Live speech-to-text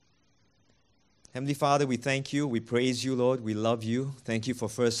Heavenly Father, we thank you. We praise you, Lord. We love you. Thank you for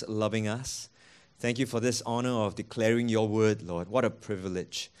first loving us. Thank you for this honor of declaring your word, Lord. What a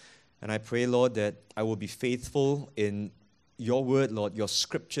privilege. And I pray, Lord, that I will be faithful in your word, Lord, your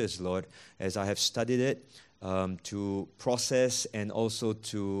scriptures, Lord, as I have studied it, to process and also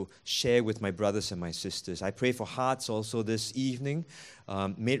to share with my brothers and my sisters. I pray for hearts also this evening,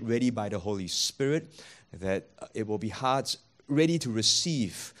 made ready by the Holy Spirit, that it will be hearts ready to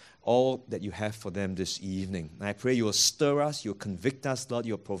receive all that you have for them this evening. And I pray you will stir us, you'll convict us, Lord,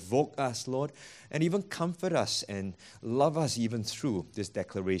 you'll provoke us, Lord, and even comfort us and love us even through this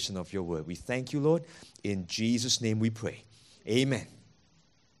declaration of your word. We thank you, Lord. In Jesus' name we pray. Amen.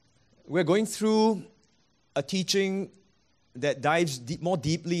 We're going through a teaching that dives more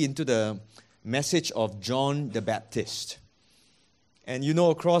deeply into the message of John the Baptist. And you know,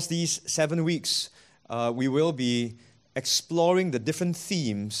 across these 7 weeks, we will be exploring the different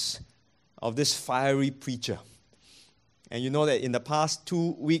themes of this fiery preacher. And you know that in the past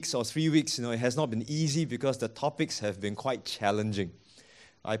 2 weeks or 3 weeks, it has not been easy because the topics have been quite challenging.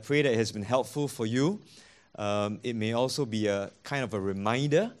 I pray that it has been helpful for you. It may also be a kind of a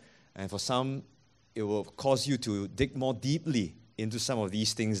reminder, and for some, it will cause you to dig more deeply into some of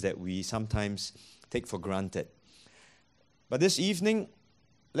these things that we sometimes take for granted. But this evening,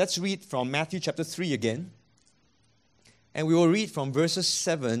 let's read from Matthew chapter 3 again. And we will read from verses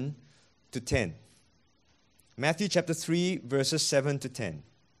 7 to 10. Matthew chapter 3, verses 7 to 10.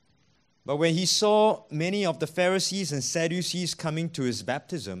 But when he saw many of the Pharisees and Sadducees coming to his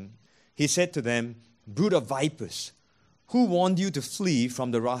baptism, he said to them, "Brood of vipers, who warned you to flee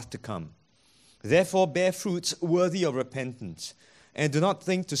from the wrath to come? Therefore bear fruits worthy of repentance, and do not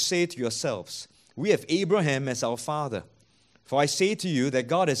think to say to yourselves, 'We have Abraham as our father.' For I say to you that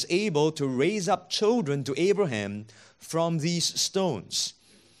God is able to raise up children to Abraham from these stones.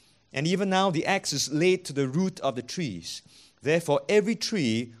 And even now the axe is laid to the root of the trees. Therefore every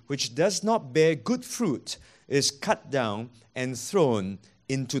tree which does not bear good fruit is cut down and thrown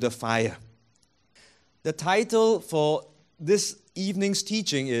into the fire." The title for this evening's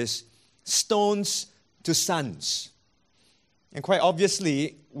teaching is Stones to Sons. And quite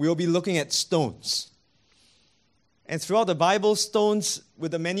obviously, we'll be looking at stones. And throughout the Bible, stones,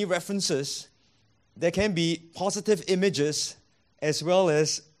 with the many references, there can be positive images as well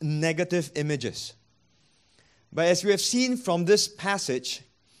as negative images. But as we have seen from this passage,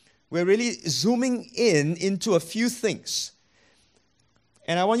 we're really zooming into a few things.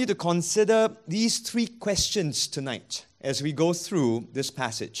 And I want you to consider these 3 questions tonight as we go through this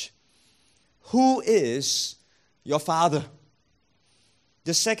passage. Who is your father?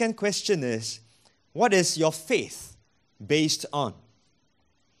 The second question is, what is your faith based on?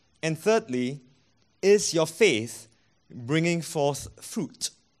 And thirdly, is your faith bringing forth fruit?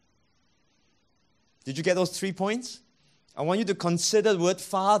 Did you get those 3 points? I want you to consider the word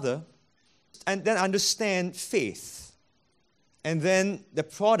father and then understand faith. And then the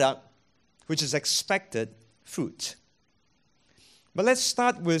product, which is expected, fruit. But let's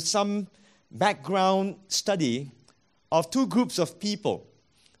start with some background study of 2 groups of people.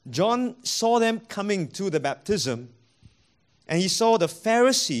 John saw them coming to the baptism, and he saw the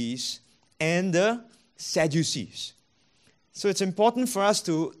Pharisees and the Sadducees. So it's important for us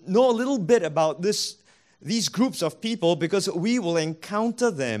to know a little bit about these groups of people because we will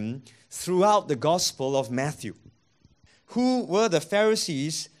encounter them throughout the Gospel of Matthew. Who were the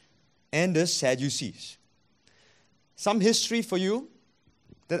Pharisees and the Sadducees? Some history for you,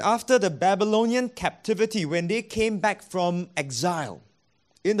 that after the Babylonian captivity, when they came back from exile,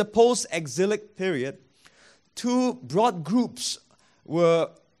 in the post-exilic period, 2 broad groups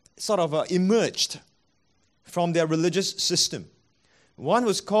were sort of emerged from their religious system. One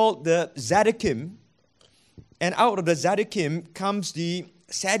was called the Zaddikim, and out of the Zaddikim comes the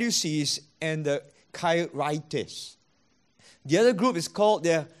Sadducees and the Karaite. The other group is called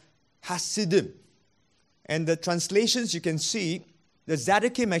the Hasidim. And the translations you can see, the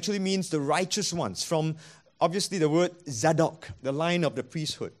Zaddikim actually means the righteous ones, from obviously the word Zadok, the line of the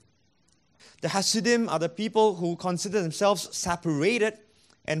priesthood. The Hasidim are the people who consider themselves separated,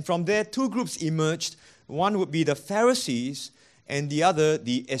 and from there 2 groups emerged. One would be the Pharisees, and the other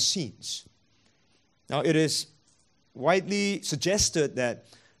the Essenes. Now it is widely suggested that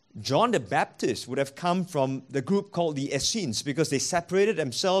John the Baptist would have come from the group called the Essenes because they separated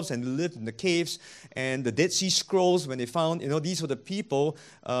themselves and lived in the caves, and the Dead Sea Scrolls, when they found, these were the people,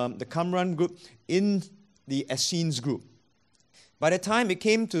 the Qumran group, in the Essenes group. By the time it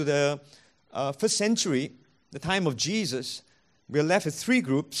came to the 1st century, the time of Jesus, we're left with 3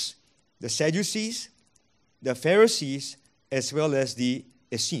 groups: the Sadducees, the Pharisees, as well as the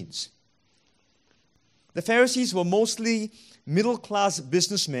Essenes. The Pharisees were mostly middle-class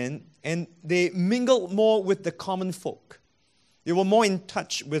businessmen, and they mingled more with the common folk. They were more in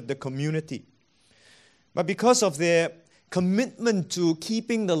touch with the community. But because of their commitment to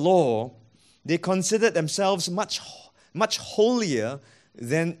keeping the law, they considered themselves much holier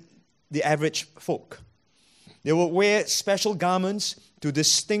than the average folk. They would wear special garments to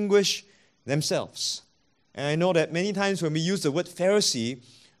distinguish themselves. And I know that many times when we use the word Pharisee,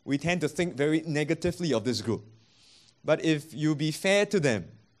 we tend to think very negatively of this group. But if you be fair to them,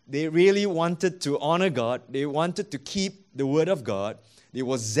 they really wanted to honor God. They wanted to keep the word of God. They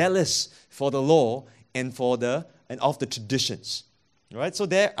were zealous for the law and of the traditions. Right? So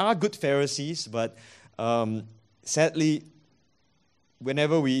there are good Pharisees, but sadly,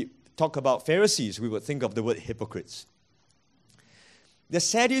 whenever we talk about Pharisees, we would think of the word hypocrites. The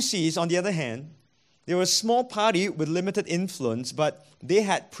Sadducees, on the other hand, they were a small party with limited influence, but they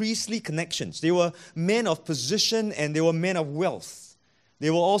had priestly connections. They were men of position and they were men of wealth. They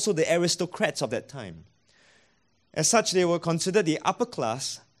were also the aristocrats of that time. As such, they were considered the upper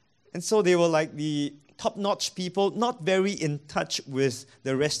class, and so they were like the top-notch people, not very in touch with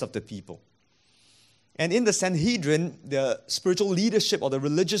the rest of the people. And in the Sanhedrin, the spiritual leadership or the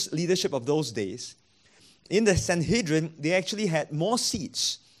religious leadership of those days, in the Sanhedrin, they actually had more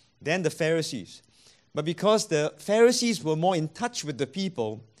seats than the Pharisees. But because the Pharisees were more in touch with the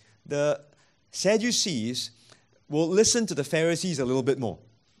people, the Sadducees will listen to the Pharisees a little bit more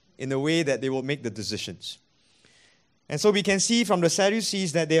in the way that they will make the decisions. And so we can see from the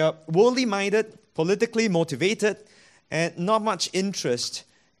Sadducees that they are worldly minded, politically motivated, and not much interest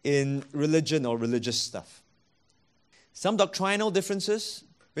in religion or religious stuff. Some doctrinal differences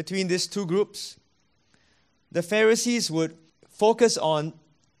between these two groups. The Pharisees would focus on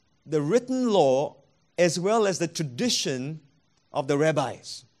the written law as well as the tradition of the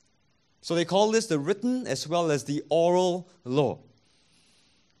rabbis. So they call this the written as well as the oral law.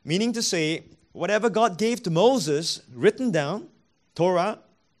 Meaning to say, whatever God gave to Moses, written down, Torah,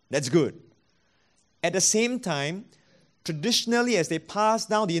 that's good. At the same time, traditionally, as they passed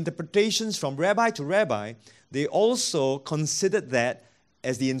down the interpretations from rabbi to rabbi, they also considered that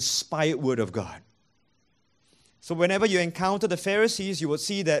as the inspired word of God. So whenever you encounter the Pharisees, you will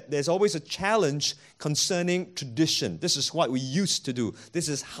see that there's always a challenge concerning tradition. This is what we used to do. This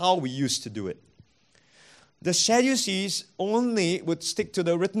is how we used to do it. The Sadducees only would stick to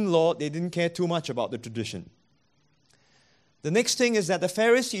the written law. They didn't care too much about the tradition. The next thing is that the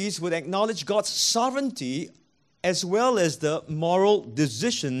Pharisees would acknowledge God's sovereignty as well as the moral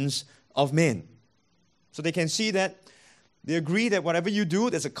decisions of men. So they can see that they agree that whatever you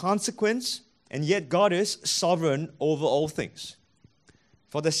do, there's a consequence, and yet God is sovereign over all things.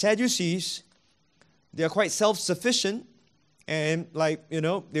 For the Sadducees, they are quite self-sufficient, and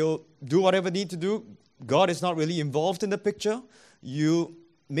they'll do whatever they need to do. God is not really involved in the picture. You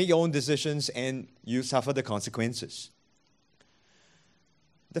make your own decisions and you suffer the consequences.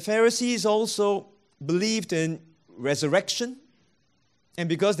 The Pharisees also believed in resurrection, and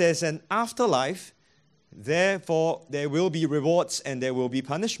because there's an afterlife, therefore there will be rewards and there will be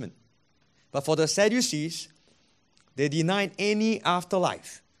punishment. But for the Sadducees, they denied any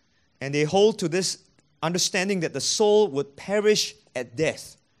afterlife, and they hold to this understanding that the soul would perish at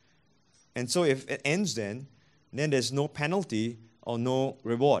death. And so if it ends then there's no penalty or no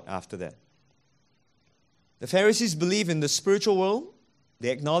reward after that. The Pharisees believe in the spiritual world. They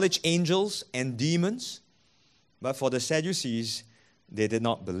acknowledge angels and demons. But for the Sadducees, they did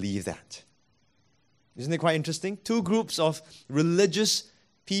not believe that. Isn't it quite interesting? Two groups of religious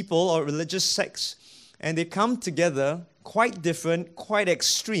people or religious sects, and they come together quite different, quite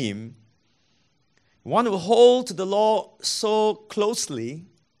extreme. One will hold to the law so closely,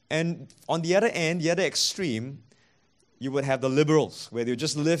 and on the other end, the other extreme, you would have the liberals, where they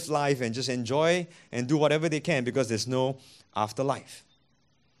just live life and just enjoy and do whatever they can because there's no afterlife.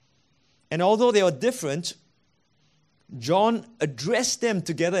 And although they are different, John addressed them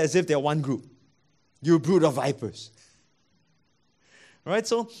together as if they're one group. You brood of vipers. Right?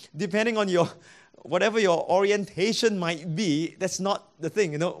 So, depending on whatever your orientation might be, that's not the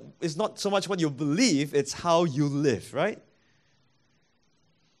thing. It's not so much what you believe, it's how you live, right?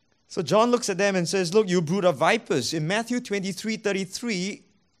 So John looks at them and says, look, you brood of vipers. In Matthew 23:33,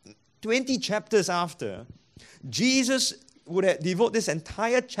 20 chapters after, Jesus would devote this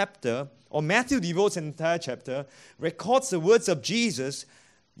entire chapter, or Matthew devotes an entire chapter, records the words of Jesus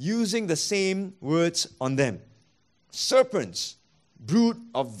using the same words on them. Serpents, brood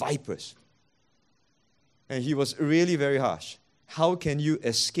of vipers. And he was really very harsh. How can you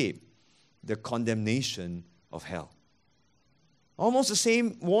escape the condemnation of hell? Almost the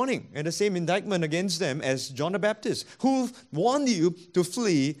same warning and the same indictment against them as John the Baptist, who warned you to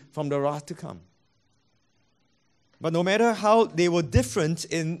flee from the wrath to come. But no matter how they were different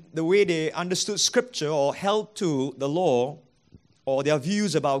in the way they understood Scripture or held to the law or their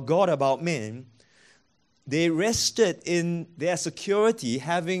views about God, about men, they rested in their security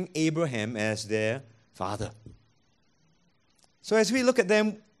having Abraham as their father. So as we look at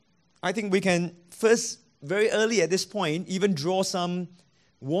them, I think we can first, very early at this point, even draw some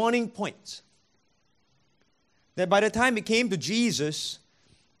warning points. That by the time it came to Jesus,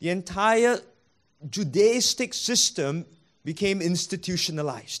 the entire Judaistic system became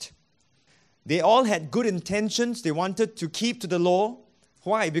institutionalized. They all had good intentions. They wanted to keep to the law.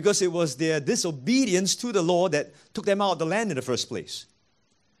 Why? Because it was their disobedience to the law that took them out of the land in the first place.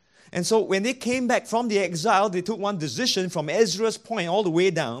 And so when they came back from the exile, they took one decision from Ezra's point all the way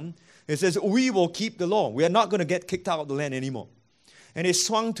down. It says, we will keep the law. We are not going to get kicked out of the land anymore. And they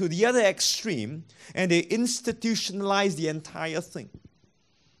swung to the other extreme, and they institutionalized the entire thing.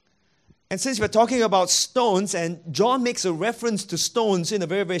 And since we're talking about stones, and John makes a reference to stones in a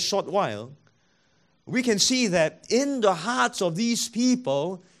very, very short while, we can see that in the hearts of these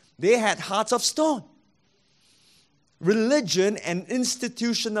people, they had hearts of stone. Religion and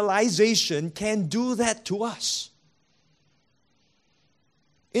institutionalization can do that to us.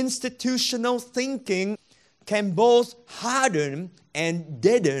 Institutional thinking can both harden and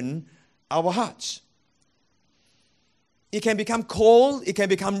deaden our hearts. It can become cold, it can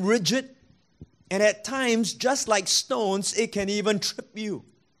become rigid, and at times, just like stones, it can even trip you.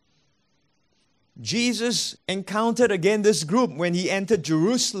 Jesus encountered again this group when he entered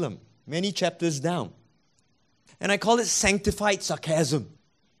Jerusalem, many chapters down. And I call it sanctified sarcasm.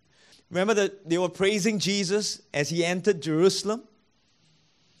 Remember that they were praising Jesus as he entered Jerusalem?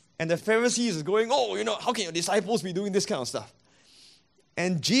 And the Pharisees are going, how can your disciples be doing this kind of stuff?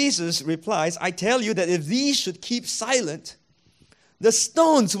 And Jesus replies, I tell you that if these should keep silent, the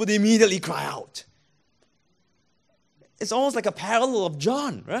stones would immediately cry out. It's almost like a parallel of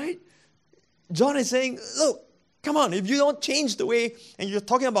John, right? John is saying, look, come on, if you don't change the way, and you're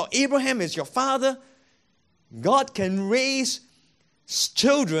talking about Abraham as your father, God can raise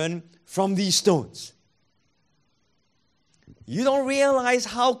children from these stones. You don't realize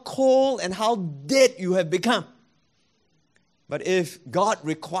how cold and how dead you have become. But if God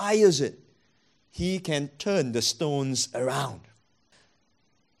requires it, He can turn the stones around.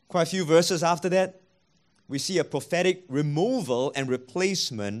 Quite a few verses after that, we see a prophetic removal and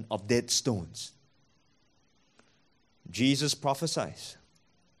replacement of dead stones. Jesus prophesies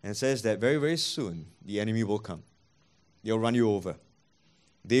and says that very, very soon the enemy will come. They'll run you over.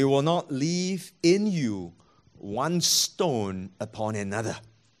 They will not leave in you one stone upon another,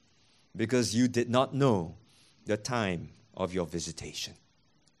 because you did not know the time of your visitation.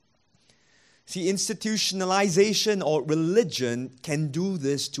 See, institutionalization or religion can do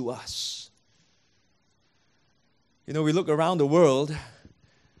this to us. You know, we look around the world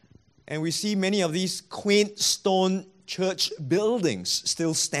and we see many of these quaint stone church buildings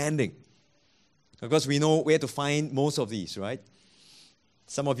still standing. Of course, we know where to find most of these, right?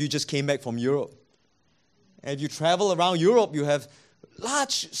 Some of you just came back from Europe. And if you travel around Europe, you have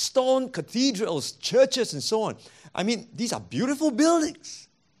large stone cathedrals, churches, and so on. I mean, these are beautiful buildings.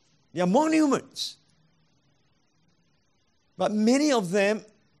 They are monuments. But many of them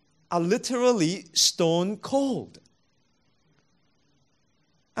are literally stone cold.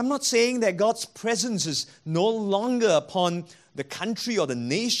 I'm not saying that God's presence is no longer upon the country or the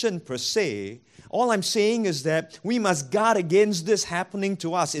nation per se. All I'm saying is that we must guard against this happening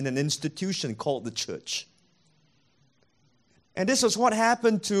to us in an institution called the church. And this is what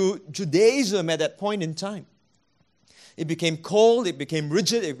happened to Judaism at that point in time. It became cold, it became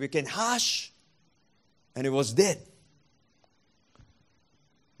rigid, it became harsh, and it was dead.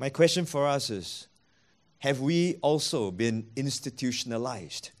 My question for us is, have we also been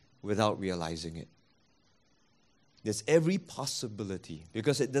institutionalized without realizing it? There's every possibility,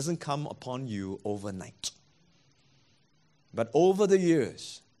 because it doesn't come upon you overnight. But over the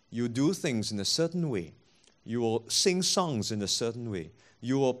years, you do things in a certain way. You will sing songs in a certain way.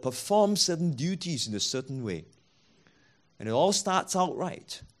 You will perform certain duties in a certain way. And it all starts out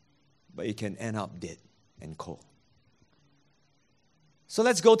right, but it can end up dead and cold. So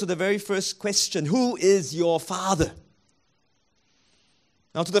let's go to the very first question. Who is your father?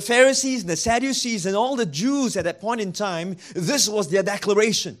 Now, to the Pharisees and the Sadducees and all the Jews at that point in time, this was their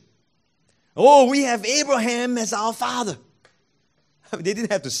declaration. Oh, we have Abraham as our father. I mean, they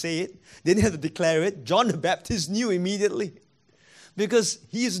didn't have to say it. They didn't have to declare it. John the Baptist knew immediately, because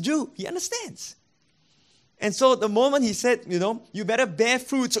he is a Jew. He understands. And so the moment he said, you better bear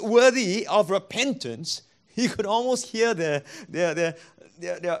fruits worthy of repentance, he could almost hear their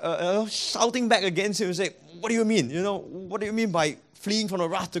shouting back against him and say, what do you mean? What do you mean by fleeing from the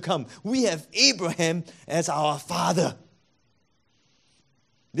wrath to come? We have Abraham as our father.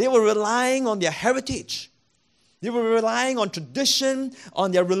 They were relying on their heritage. They were relying on tradition,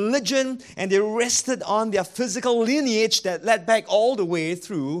 on their religion, and they rested on their physical lineage that led back all the way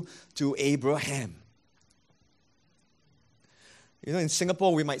through to Abraham. In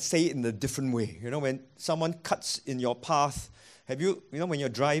Singapore, we might say it in a different way. When someone cuts in your path, when you're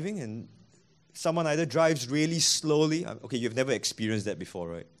driving and someone either drives really slowly, okay, you've never experienced that before,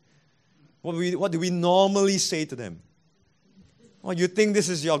 right? What do we normally say to them? Oh, you think this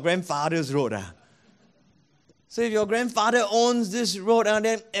is your grandfather's road, ah? So if your grandfather owns this road,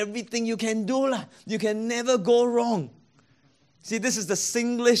 then everything you can do, you can never go wrong. See, this is the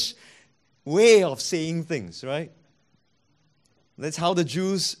Singlish way of saying things, right? That's how the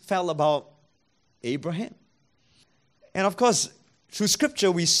Jews felt about Abraham. And of course, through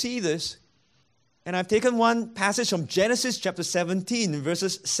Scripture, we see this. And I've taken one passage from Genesis chapter 17,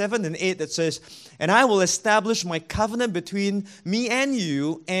 verses 7 and 8 that says, "And I will establish my covenant between me and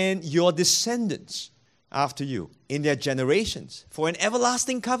you and your descendants after you in their generations for an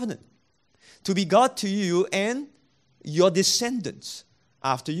everlasting covenant, to be God to you and your descendants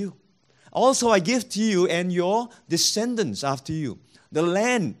after you. Also I give to you and your descendants after you the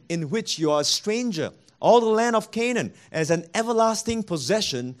land in which you are a stranger, all the land of Canaan, as an everlasting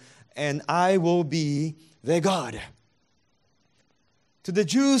possession, and I will be their God." To the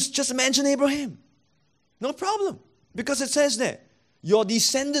Jews, just mention Abraham. No problem. Because it says there, your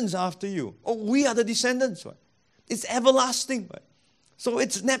descendants after you. Oh, we are the descendants. Right? It's everlasting. Right? So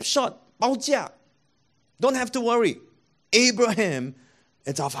it's snapshot. 包价. Don't have to worry. Abraham,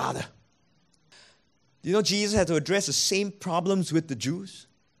 it's our father. Jesus had to address the same problems with the Jews.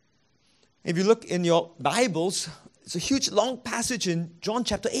 If you look in your Bibles, it's a huge long passage in John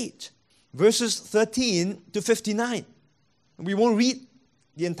chapter 8, verses 13 to 59. We won't read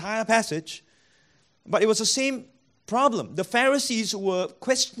the entire passage, but it was the same problem. The Pharisees were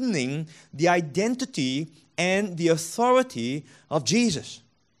questioning the identity and the authority of Jesus.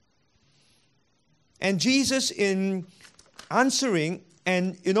 And Jesus, in answering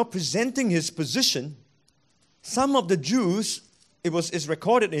and presenting his position, some of the Jews, it's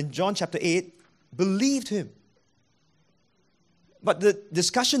recorded in John chapter 8, believed him. But the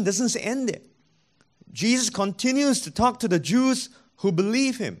discussion doesn't end there. Jesus continues to talk to the Jews who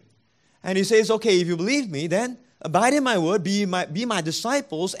believe him. And he says, okay, if you believe me, then abide in my word, be my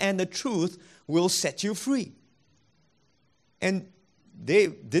disciples, and the truth will set you free. And they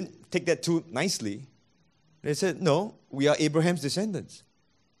didn't take that too nicely. They said, no, we are Abraham's descendants.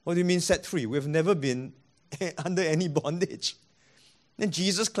 What do you mean set free? We've never been under any bondage. And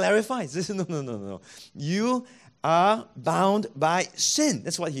Jesus clarifies, this, no. You are bound by sin.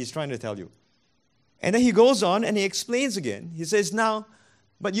 That's what he's trying to tell you. And then he goes on and he explains again. He says, now,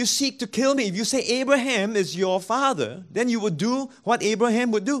 but you seek to kill me. If you say Abraham is your father, then you would do what Abraham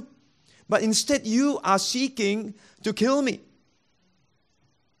would do. But instead you are seeking to kill me.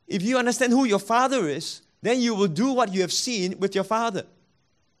 If you understand who your father is, then you will do what you have seen with your father.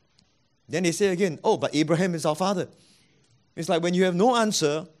 Then they say again, oh, but Abraham is our father. It's like when you have no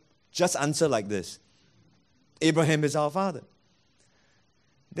answer, just answer like this. Abraham is our father.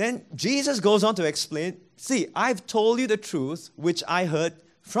 Then Jesus goes on to explain, see, I've told you the truth which I heard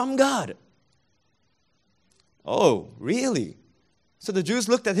from God. Oh, really? So the Jews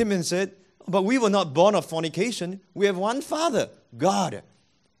looked at him and said, but we were not born of fornication. We have one Father, God.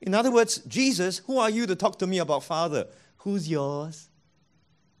 In other words, Jesus, who are you to talk to me about Father? Who's yours?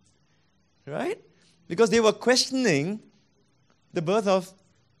 Right? Because they were questioning the birth of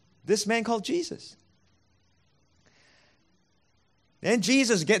this man called Jesus. Then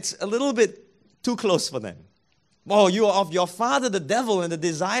Jesus gets a little bit too close for them. Oh, you are of your father, the devil, and the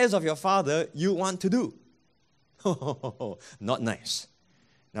desires of your father you want to do. Not nice.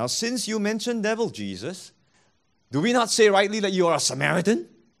 Now, since you mentioned devil, Jesus, do we not say rightly that you are a Samaritan?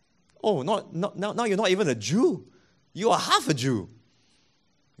 Oh, now you're not even a Jew. You are half a Jew.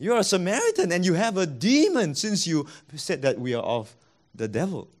 You are a Samaritan and you have a demon since you said that we are of the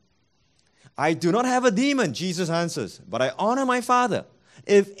devil. I do not have a demon, Jesus answers, but I honor my Father.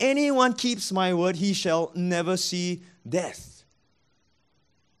 If anyone keeps my word, he shall never see death.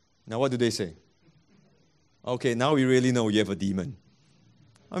 Now what do they say? Okay, now we really know you have a demon.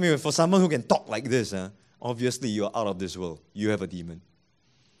 I mean, for someone who can talk like this, obviously you are out of this world. You have a demon.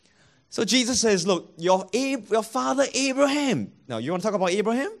 So Jesus says, look, your father Abraham. Now, you want to talk about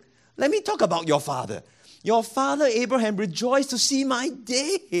Abraham? Let me talk about your father. Your father Abraham rejoiced to see my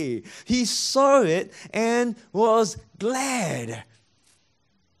day. He saw it and was glad.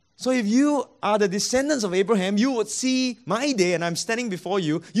 So if you are the descendants of Abraham, you would see my day and I'm standing before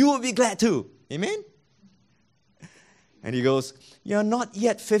you, you would be glad too. Amen? And he goes, you're not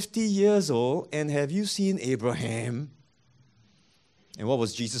yet 50 years old, and have you seen Abraham? And what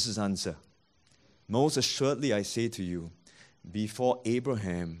was Jesus' answer? Most assuredly I say to you, before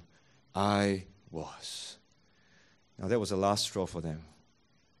Abraham I was. Now that was the last straw for them.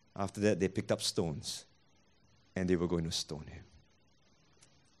 After that, they picked up stones, and they were going to stone him.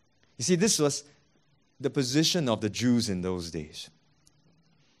 You see, this was the position of the Jews in those days.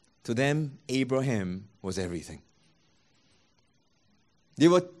 To them, Abraham was everything. They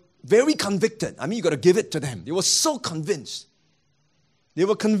were very convicted. I mean, you got to give it to them. They were so convinced. They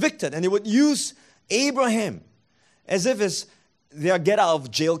were convicted, and they would use Abraham as if it's their get out of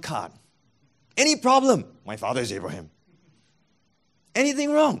jail card. Any problem? My father is Abraham.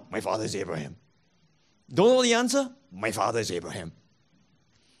 Anything wrong? My father is Abraham. Don't know the answer? My father is Abraham.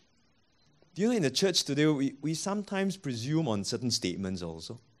 Do you know in the church today, we sometimes presume on certain statements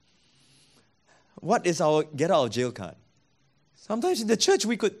also. What is our get out of jail card? Sometimes in the church,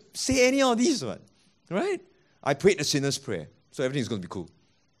 we could say any of these, right? I prayed the sinner's prayer, so everything's going to be cool.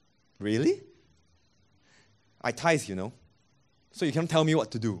 Really? I tithe, so you can't tell me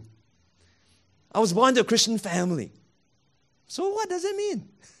what to do. I was born to a Christian family. So what does it mean?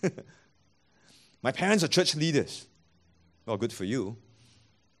 My parents are church leaders. Well, good for you.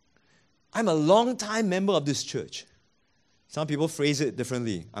 I'm a long-time member of this church. Some people phrase it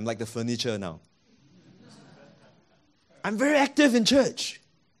differently. I'm like the furniture now. I'm very active in church.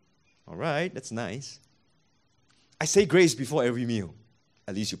 All right, that's nice. I say grace before every meal.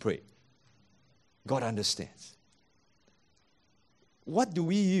 At least you pray. God understands. What do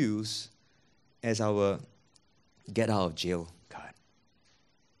we use as our get out of jail card?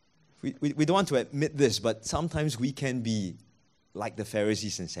 We don't want to admit this, but sometimes we can be like the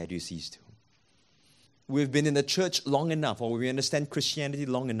Pharisees and Sadducees too. We've been in the church long enough, or we understand Christianity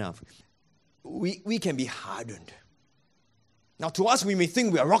long enough. We can be hardened. Now, to us, we may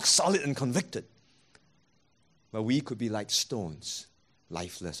think we are rock solid and convicted. But we could be like stones,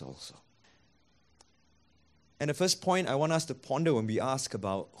 lifeless also. And the first point I want us to ponder when we ask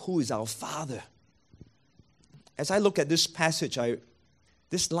about who is our Father. As I look at this passage,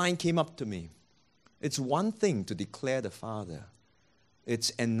 this line came up to me. It's one thing to declare the Father.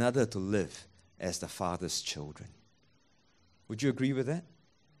 It's another to live as the Father's children. Would you agree with that?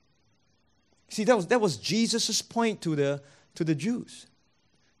 See, that was Jesus' point to the Jews.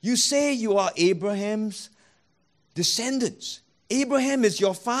 You say you are Abraham's descendants. Abraham is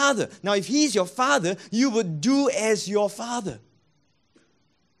your father. Now, if he's your father, you would do as your father.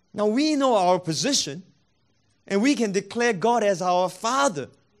 Now, we know our position, and we can declare God as our Father.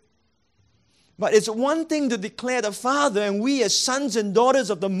 But it's one thing to declare the Father, and we as sons and daughters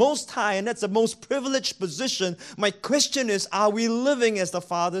of the Most High, and that's the most privileged position. My question is, are we living as the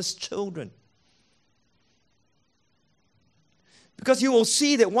Father's children? Because you will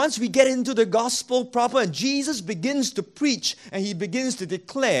see that once we get into the gospel proper and Jesus begins to preach and he begins to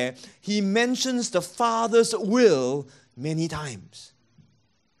declare, he mentions the Father's will many times.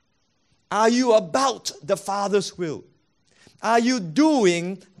 Are you about the Father's will? Are you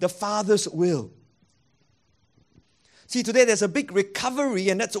doing the Father's will? See, today there's a big recovery,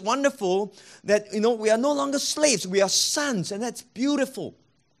 and that's wonderful that, we are no longer slaves, we are sons, and that's beautiful.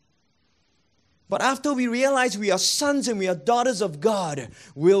 But after we realize we are sons and we are daughters of God,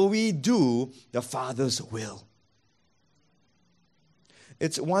 will we do the Father's will?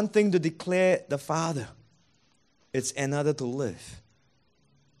 It's one thing to declare the Father. It's another to live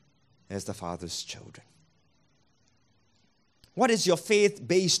as the Father's children. What is your faith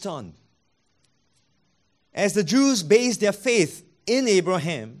based on? As the Jews based their faith in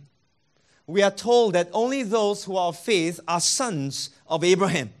Abraham, we are told that only those who are of faith are sons of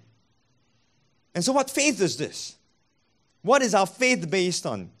Abraham. And so what faith is this? What is our faith based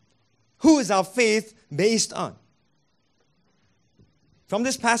on? Who is our faith based on? From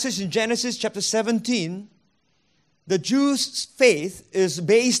this passage in Genesis chapter 17, the Jews' faith is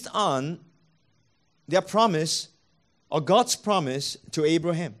based on their promise, or God's promise to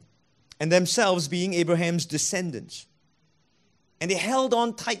Abraham, and themselves being Abraham's descendants. And they held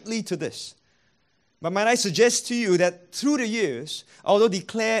on tightly to this. But might I suggest to you that through the years, although they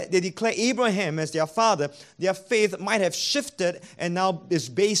declare Abraham as their father, their faith might have shifted and now is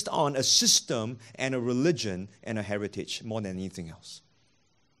based on a system and a religion and a heritage more than anything else.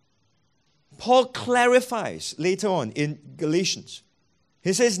 Paul clarifies later on in Galatians.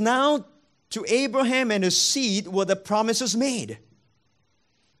 He says, now To Abraham and his seed were the promises made.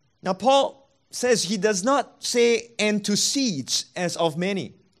 Now, Paul says he does not say, and to seeds as of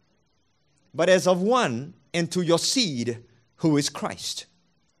many, but as of one, and to your seed, who is Christ.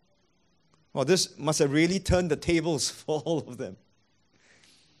 Well, this must have really turned the tables for all of them.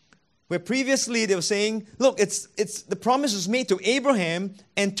 Where previously they were saying, look, it's the promise was made to Abraham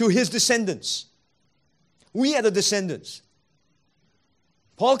and to his descendants. We are the descendants.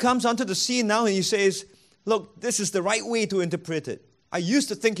 Paul comes onto the scene now and he says, look, this is the right way to interpret it. I used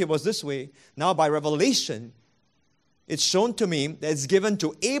to think it was this way. Now by revelation, it's shown to me that it's given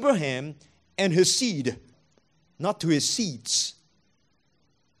to Abraham and his seed, not to his seeds.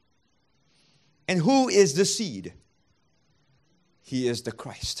 And who is the seed? He is the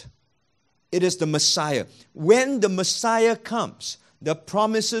Christ. It is the Messiah. When the Messiah comes, the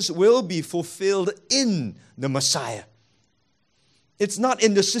promises will be fulfilled in the Messiah. It's not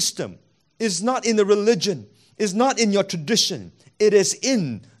in the system. It's not in the religion. It's not in your tradition. It is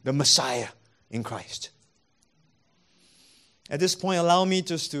in the Messiah, in Christ. At this point, allow me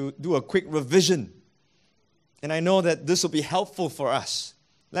just to do a quick revision. And I know that this will be helpful for us.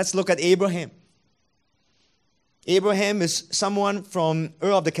 Let's look at Abraham. Abraham is someone from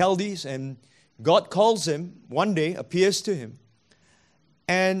Ur of the Chaldees, and God calls him one day, appears to him,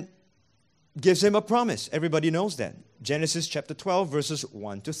 and gives him a promise. Everybody knows that. Genesis chapter 12, verses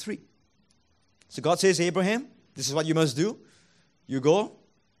 1 to 3. So God says, Abraham, this is what you must do. You go,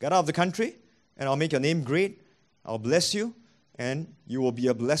 get out of the country, and I'll make your name great. I'll bless you, and you will be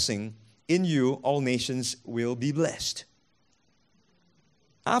a blessing. In you, all nations will be blessed.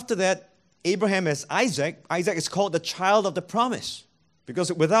 After that, Abraham has Isaac. Isaac is called the child of the promise,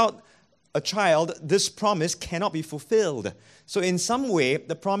 because without a child, this promise cannot be fulfilled. So in some way,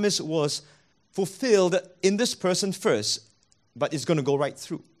 the promise was fulfilled in this person first, but it's going to go right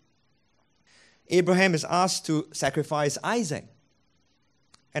through. Abraham is asked to sacrifice Isaac.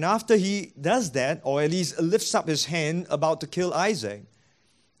 And after he does that, or at least lifts up his hand about to kill Isaac,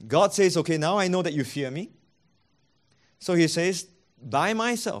 God says, okay, now I know that you fear me. So he says, by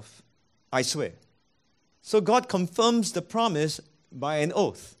myself, I swear. So God confirms the promise by an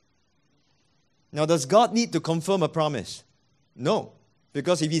oath. Now, does God need to confirm a promise? No,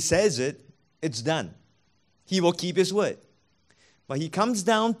 because if he says it, it's done. He will keep his word. But he comes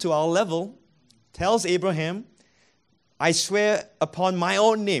down to our level, tells Abraham, I swear upon my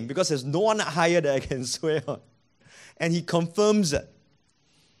own name, because there's no one higher that I can swear on. And he confirms it.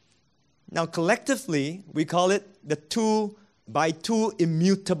 Now, collectively, we call it the 2 by 2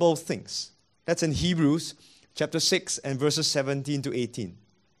 immutable things. That's in Hebrews chapter 6 and verses 17 to 18.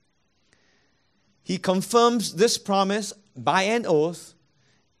 He confirms this promise by an oath,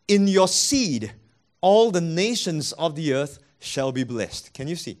 in your seed, all the nations of the earth shall be blessed. Can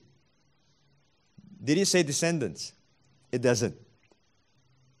you see? Did he say descendants? It doesn't.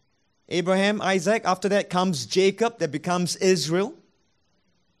 Abraham, Isaac, after that comes Jacob, that becomes Israel.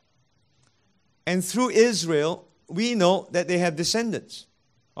 And through Israel, we know that they have descendants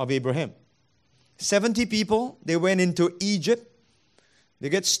of Abraham. 70 people, they went into Egypt. They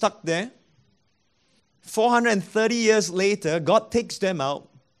get stuck there. 430 years later, God takes them out.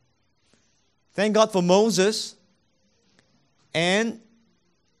 Thank God for Moses. And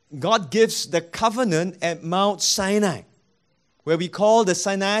God gives the covenant at Mount Sinai, where we call the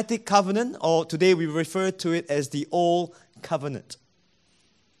Sinaitic covenant, or today we refer to it as the Old Covenant.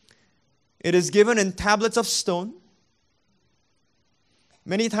 It is given in tablets of stone.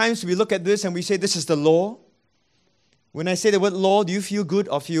 Many times we look at this and we say, this is the law. When I say the word law, do you feel good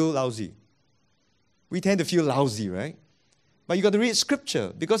or feel lousy? We tend to feel lousy, right? But you got to read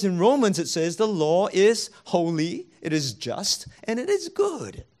Scripture, because in Romans it says the law is holy, it is just, and it is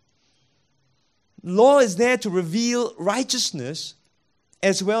good. Law is there to reveal righteousness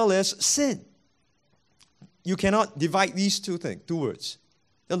as well as sin. You cannot divide these two words.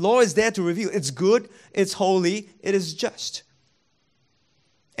 The law is there to reveal it's good, it's holy, it is just.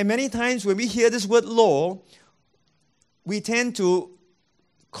 And many times when we hear this word law, we tend to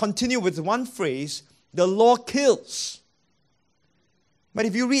continue with one phrase, the law kills. But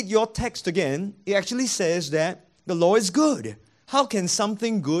if you read your text again, it actually says that the law is good. How can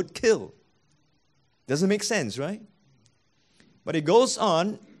something good kill? Doesn't make sense, right? But it goes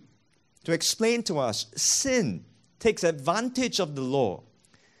on to explain to us, sin takes advantage of the law,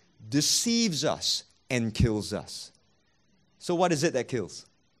 deceives us, and kills us. So what is it that kills?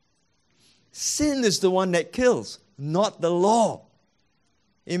 Sin is the one that kills, not the law.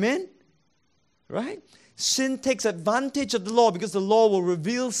 Amen? Right? Sin takes advantage of the law because the law will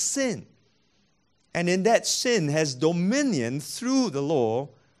reveal sin. And in that, sin has dominion through the law,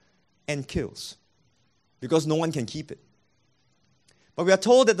 and kills, because no one can keep it. But we are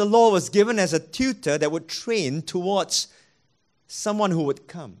told that the law was given as a tutor that would train towards someone who would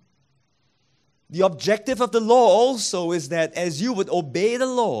come. The objective of the law also is that as you would obey the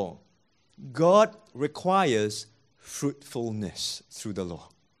law, God requires fruitfulness through the law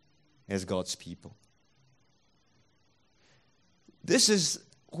as God's people. This is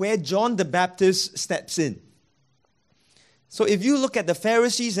where John the Baptist steps in. So if you look at the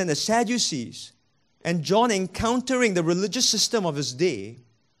Pharisees and the Sadducees, and John encountering the religious system of his day,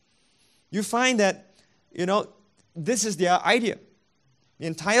 you find that, this is their idea. The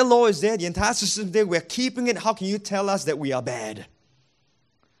entire law is there, the entire system is there, we're keeping it. How can you tell us that we are bad?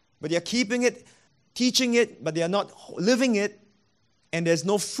 But they're keeping it, teaching it, but they are not living it, and there's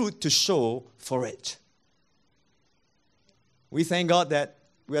no fruit to show for it. We thank God that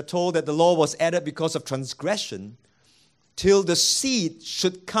we are told that the law was added because of transgression, till the seed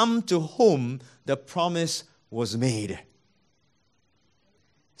should come to whom the promise was made.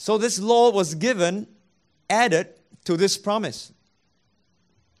 So this law was given, added to this promise.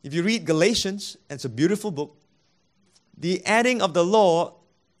 If you read Galatians, it's a beautiful book, the adding of the law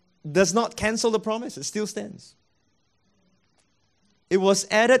does not cancel the promise. It still stands. It was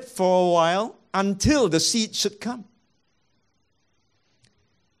added for a while until the seed should come.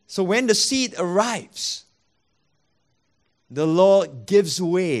 So when the seed arrives, the law gives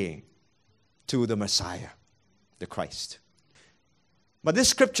way to the Messiah, the Christ. But this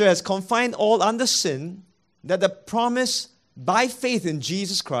scripture has confined all under sin, that the promise by faith in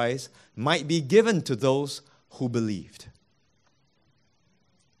Jesus Christ might be given to those who believed.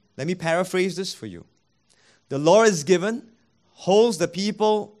 Let me paraphrase this for you. The law is given, holds the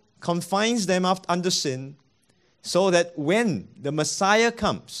people, confines them under sin, so that when the Messiah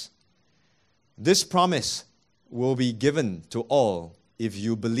comes, this promise will be given to all if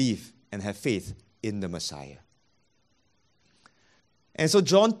you believe and have faith in the Messiah. And so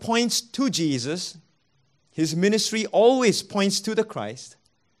John points to Jesus. His ministry always points to the Christ.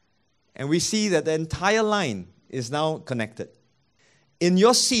 And we see that the entire line is now connected. In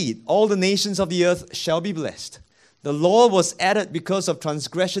your seed, all the nations of the earth shall be blessed. The law was added because of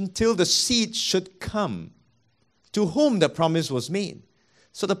transgression till the seed should come, to whom the promise was made.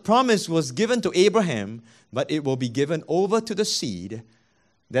 So the promise was given to Abraham, but it will be given over to the seed,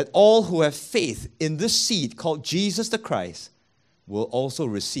 that all who have faith in this seed called Jesus the Christ will also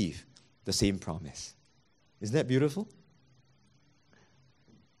receive the same promise. Isn't that beautiful?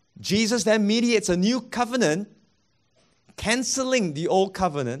 Jesus then mediates a new covenant, canceling the old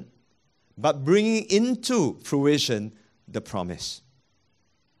covenant, but bringing into fruition the promise.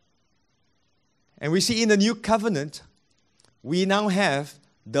 And we see in the new covenant, we now have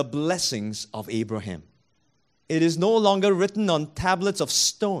the blessings of Abraham. It is no longer written on tablets of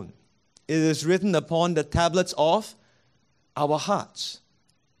stone. It is written upon the tablets of our hearts.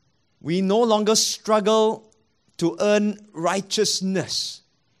 We no longer struggle to earn righteousness.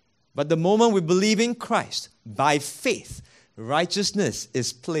 But the moment we believe in Christ, by faith, righteousness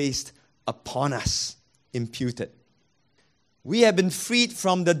is placed upon us, imputed. We have been freed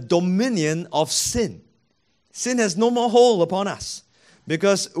from the dominion of sin. Sin has no more hold upon us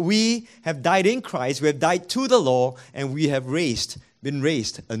because we have died in Christ, we have died to the law, and we have been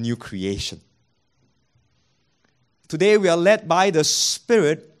raised a new creation. Today we are led by the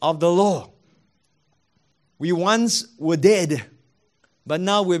Spirit of the law. We once were dead, but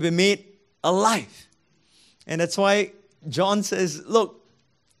now we've been made alive. And that's why John says, look,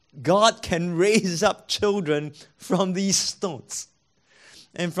 God can raise up children from these stones.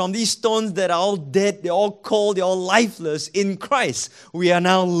 And from these stones that are all dead, they're all cold, they're all lifeless, in Christ, we are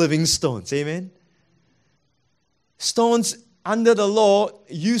now living stones. Amen? Stones under the law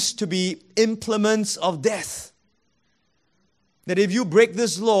used to be implements of death. That if you break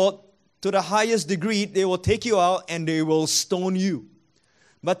this law to the highest degree, they will take you out and they will stone you.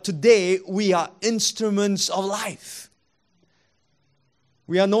 But today, we are instruments of life.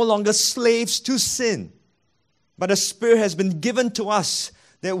 We are no longer slaves to sin, but the Spirit has been given to us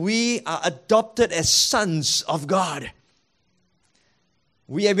that we are adopted as sons of God.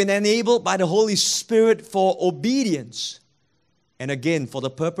 We have been enabled by the Holy Spirit for obedience, and again, for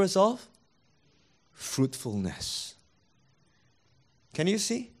the purpose of fruitfulness. Can you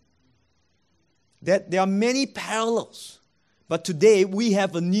see? That there are many parallels, but today we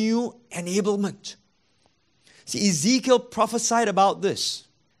have a new enablement. See, Ezekiel prophesied about this.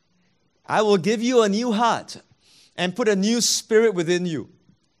 I will give you a new heart and put a new spirit within you.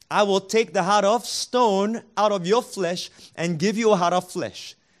 I will take the heart of stone out of your flesh and give you a heart of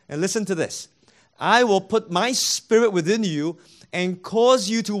flesh. And listen to this. I will put my spirit within you and cause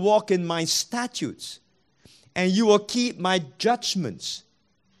you to walk in my statutes, and you will keep my judgments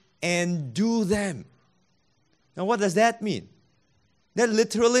and do them. Now, what does that mean? That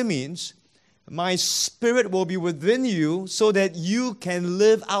literally means my spirit will be within you so that you can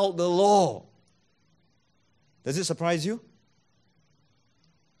live out the law. Does it surprise you?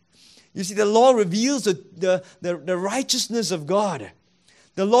 You see, the law reveals the righteousness of God.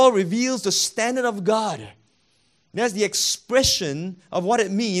 The law reveals the standard of God. That's the expression of what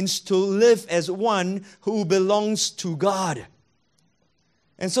it means to live as one who belongs to God.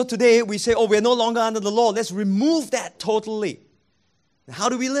 And so today we say, we're no longer under the law. Let's remove that totally. How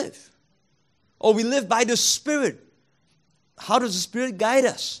do we live? We live by the Spirit. How does the Spirit guide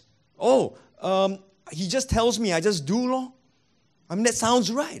us? He just tells me I just do law. That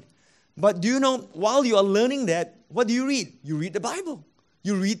sounds right. But do you know, while you are learning that, what do you read? You read the Bible.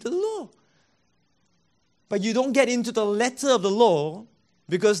 You read the law. But you don't get into the letter of the law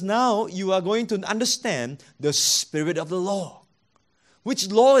because now you are going to understand the spirit of the law. Which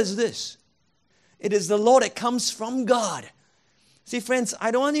law is this? It is the law that comes from God. See, friends,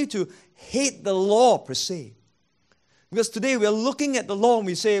 I don't want you to hate the law per se. Because today we are looking at the law and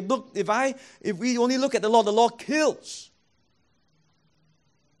we say, look, if we only look at the law kills.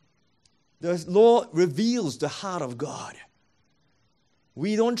 The law reveals the heart of God.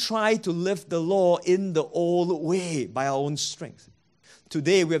 We don't try to live the law in the old way by our own strength.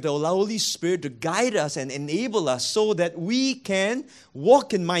 Today we have the Holy Spirit to guide us and enable us so that we can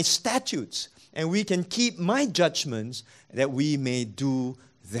walk in my statutes and we can keep my judgments that we may do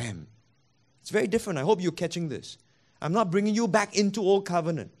them. It's very different. I hope you're catching this. I'm not bringing you back into old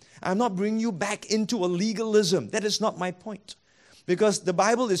covenant. I'm not bringing you back into a legalism. That is not my point. Because the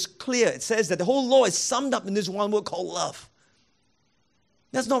Bible is clear. It says that the whole law is summed up in this one word called love.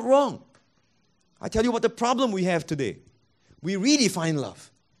 That's not wrong. I tell you what the problem we have today. We redefine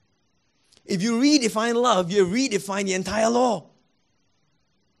love. If you redefine love, you redefine the entire law.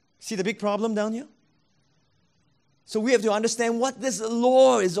 See the big problem down here? So we have to understand what this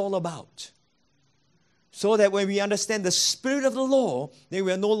law is all about. So that when we understand the spirit of the law, then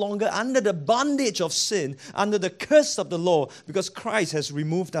we are no longer under the bondage of sin, under the curse of the law, because Christ has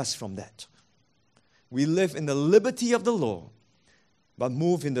removed us from that. We live in the liberty of the law, but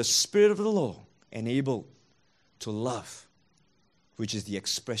move in the spirit of the law, and able to love, which is the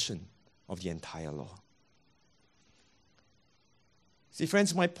expression of the entire law. See,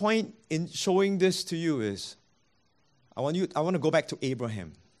 friends, my point in showing this to you is, I want to go back to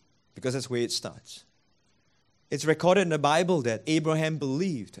Abraham, because that's where it starts. It's recorded in the Bible that Abraham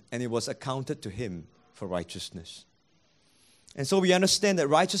believed and it was accounted to him for righteousness. And so we understand that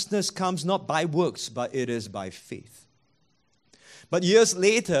righteousness comes not by works, but it is by faith. But years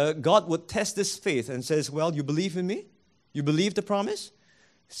later, God would test this faith and says, well, you believe in me? You believe the promise?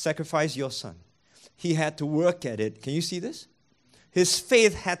 Sacrifice your son. He had to work at it. Can you see this? His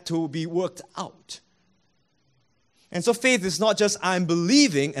faith had to be worked out. And so faith is not just I'm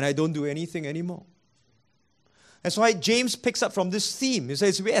believing and I don't do anything anymore. That's why James picks up from this theme. He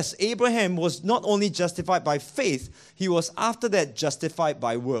says, yes, Abraham was not only justified by faith, he was after that justified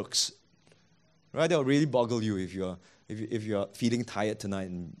by works. Right? That will really boggle you if you're feeling tired tonight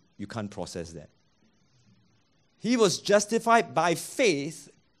and you can't process that. He was justified by faith,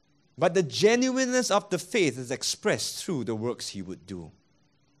 but the genuineness of the faith is expressed through the works he would do.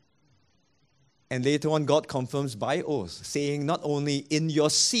 And later on, God confirms by oath, saying, not only in your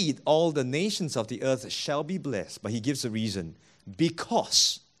seed all the nations of the earth shall be blessed, but he gives a reason.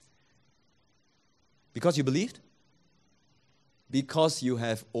 Because you believed? Because you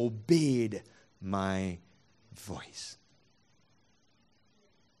have obeyed my voice.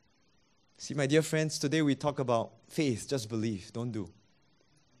 See, my dear friends, today we talk about faith, just believe, don't do.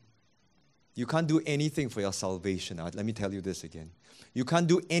 You can't do anything for your salvation. Let me tell you this again. You can't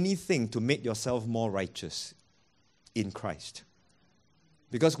do anything to make yourself more righteous in Christ.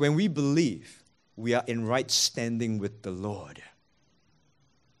 Because when we believe, we are in right standing with the Lord.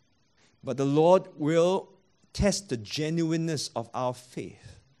 But the Lord will test the genuineness of our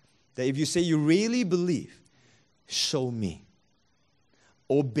faith. That if you say you really believe, show me.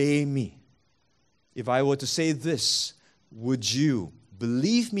 Obey me. If I were to say this, would you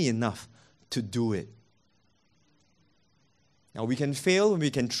believe me enough to do it? Now we can fail and we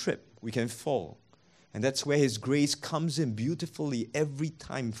can trip, we can fall. And that's where His grace comes in beautifully every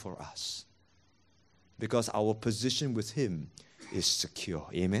time for us. Because our position with Him is secure.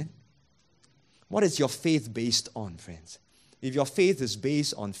 Amen? What is your faith based on, friends? If your faith is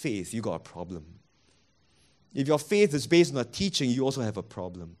based on faith, you got a problem. If your faith is based on a teaching, you also have a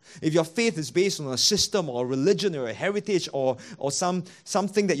problem. If your faith is based on a system or a religion or a heritage or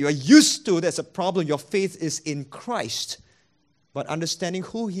something that you are used to, that's a problem. Your faith is in Christ. But understanding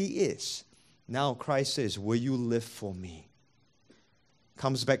who He is. Now Christ says, will you live for me?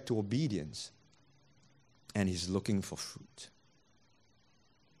 Comes back to obedience. And He's looking for fruit.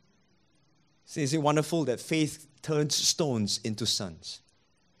 See, is it wonderful that faith turns stones into sons?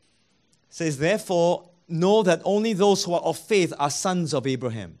 It says, therefore, know that only those who are of faith are sons of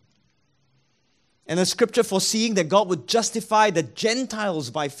Abraham. And the scripture foreseeing that God would justify the Gentiles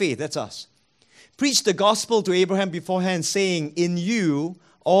by faith, that's us, preached the gospel to Abraham beforehand, saying, in you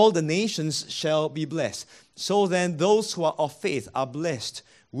all the nations shall be blessed. So then those who are of faith are blessed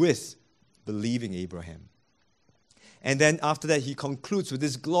with believing Abraham. And then after that, he concludes with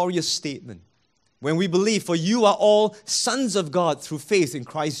this glorious statement. When we believe, for you are all sons of God through faith in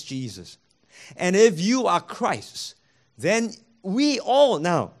Christ Jesus. And if you are Christ's, then we all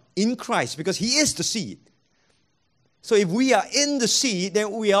now in Christ, because He is the seed. So if we are in the seed,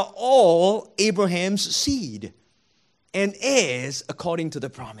 then we are all Abraham's seed and heirs according to the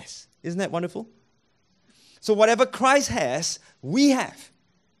promise. Isn't that wonderful? So whatever Christ has, we have.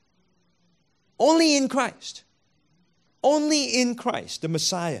 Only in Christ. Only in Christ, the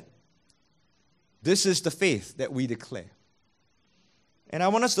Messiah. This is the faith that we declare. And I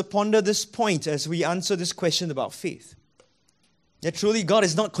want us to ponder this point as we answer this question about faith. That truly God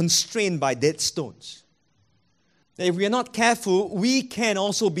is not constrained by dead stones. That if we are not careful, we can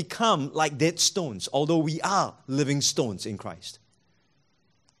also become like dead stones, although we are living stones in Christ.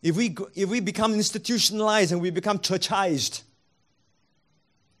 If we become institutionalized and we become churchized,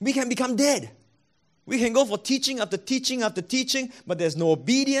 we can become dead. We can go for teaching after teaching after teaching, but there's no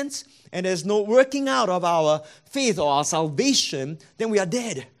obedience and there's no working out of our faith or our salvation, then we are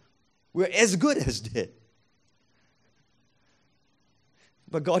dead. We're as good as dead.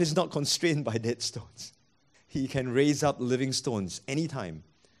 But God is not constrained by dead stones. He can raise up living stones anytime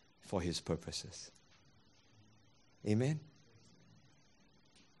for His purposes. Amen?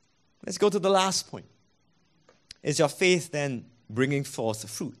 Let's go to the last point. Is your faith then bringing forth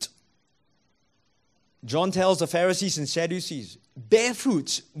fruit? John tells the Pharisees and Sadducees, bear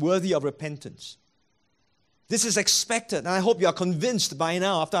fruits worthy of repentance. This is expected, and I hope you are convinced by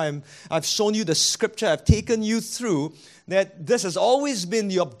now, after I've shown you the scripture, I've taken you through, that this has always been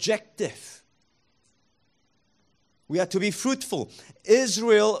the objective. We are to be fruitful.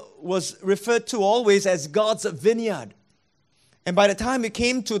 Israel was referred to always as God's vineyard. And by the time it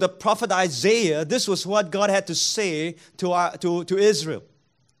came to the prophet Isaiah, this was what God had to say to Israel.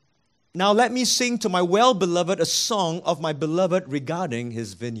 Now let me sing to my well-beloved a song of my beloved regarding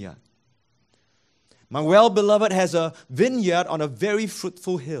his vineyard. My well-beloved has a vineyard on a very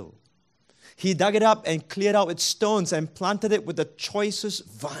fruitful hill. He dug it up and cleared out its stones and planted it with the choicest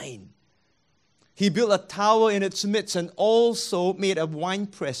vine. He built a tower in its midst and also made a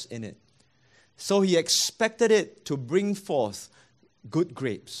winepress in it. So he expected it to bring forth good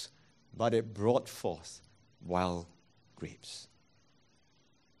grapes, but it brought forth wild grapes.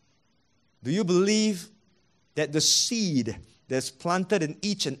 Do you believe that the seed that's planted in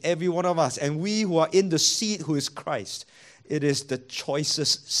each and every one of us, and we who are in the seed who is Christ, it is the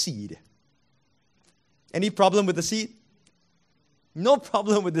choicest seed? Any problem with the seed? No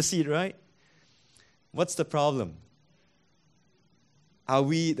problem with the seed, right? What's the problem? Are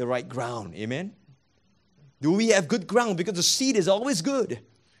we the right ground? Amen? Do we have good ground? Because the seed is always good.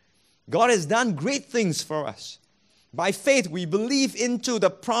 God has done great things for us. By faith, we believe into the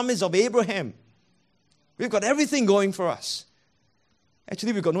promise of Abraham. We've got everything going for us.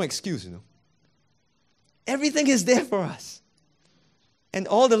 Actually, we've got no excuse, Everything is there for us. And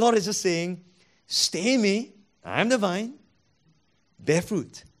all the Lord is just saying, stay in me, I am the vine, bear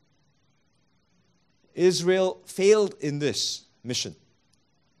fruit. Israel failed in this mission.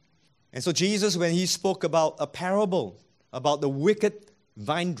 And so Jesus, when He spoke about a parable about the wicked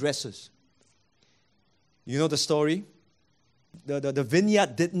vine dressers, you know the story? The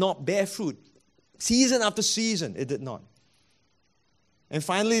vineyard did not bear fruit. Season after season, it did not. And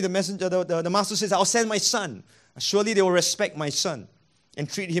finally, the master says, I'll send my son. Surely they will respect my son and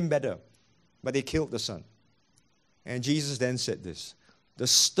treat him better. But they killed the son. And Jesus then said this, the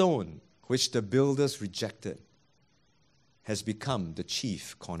stone which the builders rejected has become the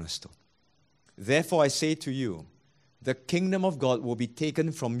chief cornerstone. Therefore I say to you, the kingdom of God will be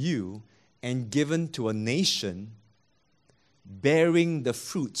taken from you and given to a nation bearing the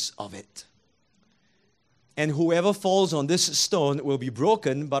fruits of it. And whoever falls on this stone will be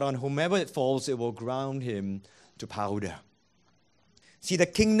broken, but on whomever it falls, it will ground him to powder. See, the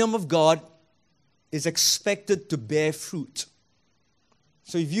kingdom of God is expected to bear fruit.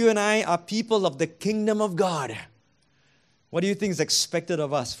 So if you and I are people of the kingdom of God, what do you think is expected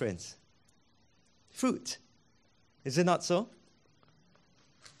of us, friends? Fruit. Is it not so?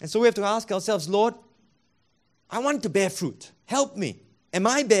 And so we have to ask ourselves, Lord, I want to bear fruit. Help me. Am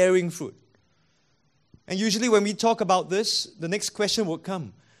I bearing fruit? And usually when we talk about this, the next question will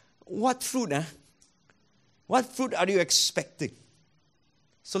come. What fruit, What fruit are you expecting?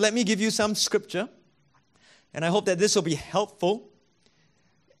 So let me give you some scripture. And I hope that this will be helpful.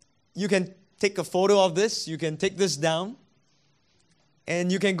 You can take a photo of this. You can take this down.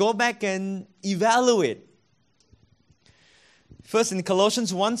 And you can go back and evaluate. First, in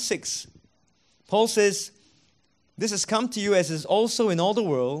Colossians 1:6, Paul says, "This has come to you as is also in all the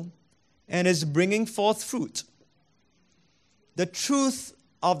world, and is bringing forth fruit." The truth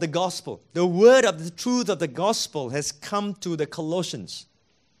of the gospel, the word of the truth of the gospel has come to the Colossians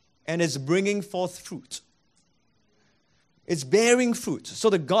and is bringing forth fruit. It's bearing fruit. So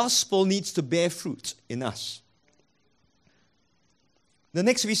the gospel needs to bear fruit in us. The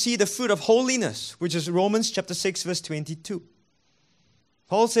next we see the fruit of holiness, which is Romans chapter 6, verse 22.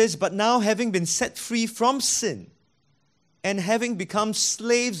 Paul says, "But now having been set free from sin and having become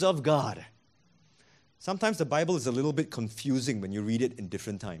slaves of God." Sometimes the Bible is a little bit confusing when you read it in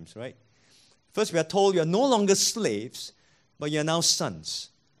different times, right? First, we are told you are no longer slaves, but you are now sons.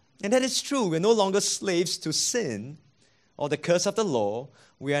 And that is true. We are no longer slaves to sin or the curse of the law.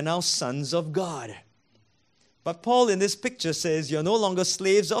 We are now sons of God. But Paul in this picture says you're no longer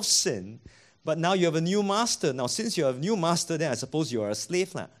slaves of sin, but now you have a new master. Now, since you have a new master, then I suppose you are a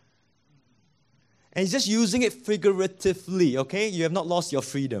slave now. And he's just using it figuratively, okay? You have not lost your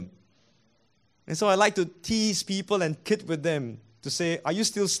freedom. And so I like to tease people and kid with them to say, "Are you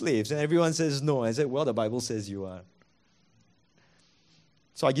still slaves?" And everyone says, "No." I said, "Well, the Bible says you are."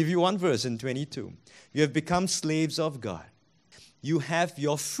 So I give you one verse in 22. You have become slaves of God. You have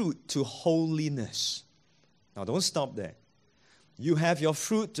your fruit to holiness. Now, don't stop there. You have your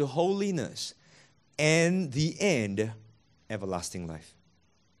fruit to holiness, and the end, everlasting life.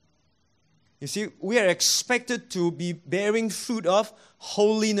 You see, we are expected to be bearing fruit of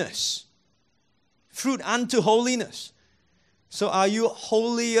holiness. Fruit unto holiness. So are you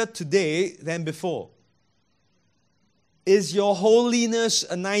holier today than before? Is your holiness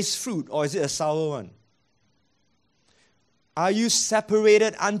a nice fruit, or is it a sour one? Are you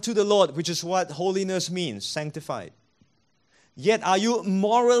separated unto the Lord, which is what holiness means, sanctified? Yet are you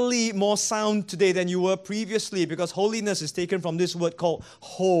morally more sound today than you were previously? Because holiness is taken from this word called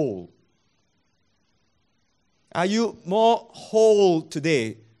whole. Are you more whole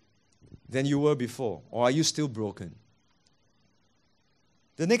today than you were before? Or are you still broken?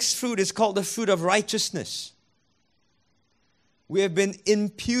 The next fruit is called the fruit of righteousness. We have been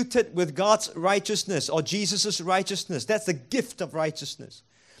imputed with God's righteousness or Jesus' righteousness. That's the gift of righteousness.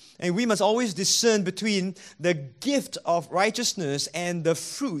 And we must always discern between the gift of righteousness and the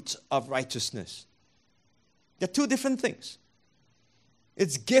fruit of righteousness. They're two different things.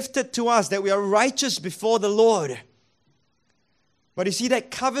 It's gifted to us that we are righteous before the Lord. But you see,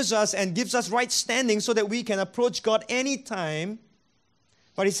 that covers us and gives us right standing so that we can approach God anytime.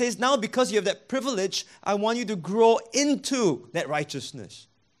 But he says, now because you have that privilege, I want you to grow into that righteousness.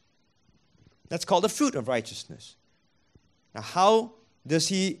 That's called the fruit of righteousness. Now, how does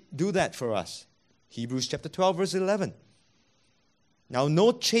he do that for us? Hebrews chapter 12, verse 11. Now,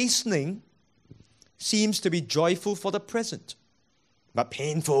 no chastening seems to be joyful for the present, but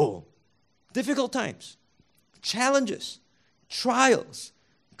painful. Difficult times, challenges, trials,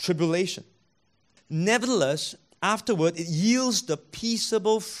 tribulation. Nevertheless, afterward, it yields the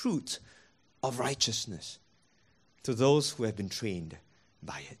peaceable fruit of righteousness to those who have been trained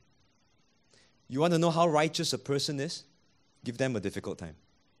by it. You want to know how righteous a person is? Give them a difficult time.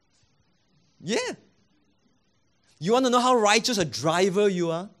 Yeah. You want to know how righteous a driver you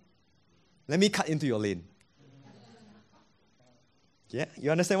are? Let me cut into your lane. Yeah,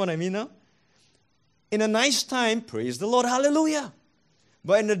 you understand what I mean now? In a nice time, praise the Lord, hallelujah.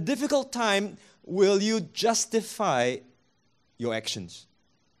 But in a difficult time, will you justify your actions?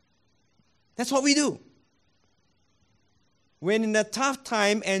 That's what we do. When in a tough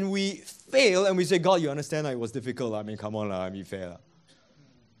time and we fail and we say, God, you understand it was difficult. I mean, come on, let me fail.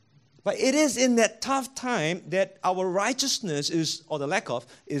 But it is in that tough time that our righteousness is, or the lack of,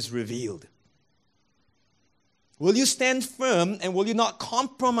 is revealed. Will you stand firm and will you not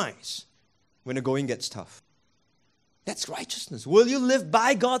compromise when the going gets tough? That's righteousness. Will you live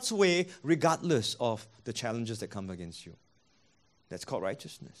by God's way regardless of the challenges that come against you? That's called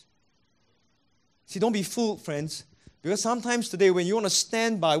righteousness. See, don't be fooled, friends. Because sometimes today, when you want to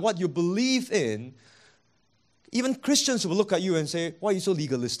stand by what you believe in, even Christians will look at you and say, why are you so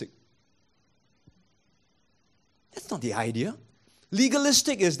legalistic? That's not the idea.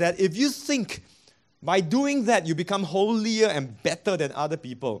 Legalistic is that if you think by doing that you become holier and better than other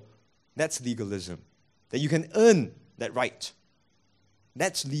people, that's legalism. That you can earn that right.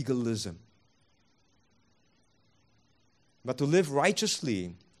 That's legalism. But to live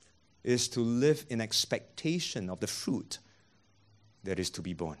righteously is to live in expectation of the fruit that is to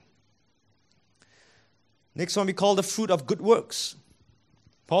be born. Next one we call the fruit of good works.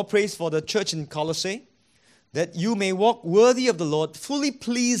 Paul prays for the church in Colossae that you may walk worthy of the Lord, fully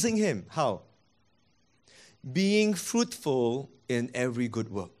pleasing Him. How? Being fruitful in every good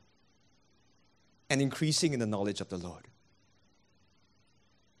work and increasing in the knowledge of the Lord.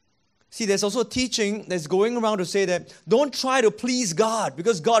 See, there's also a teaching that's going around to say that don't try to please God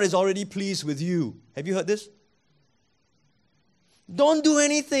because God is already pleased with you. Have you heard this? Don't do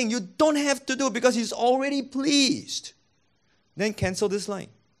anything. You don't have to do it because He's already pleased. Then cancel this line.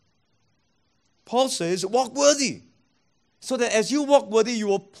 Paul says, walk worthy. So that as you walk worthy, you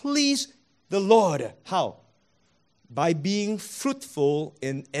will please the Lord. How? By being fruitful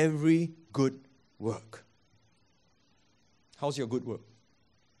in every good work. How's your good work?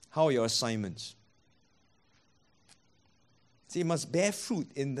 How are your assignments? See, you must bear fruit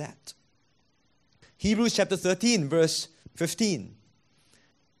in that. Hebrews chapter 13, verse 15.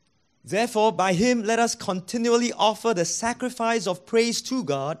 Therefore, by Him let us continually offer the sacrifice of praise to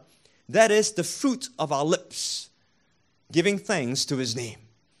God, that is the fruit of our lips, giving thanks to His name.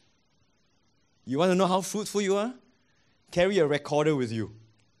 You want to know how fruitful you are? Carry a recorder with you.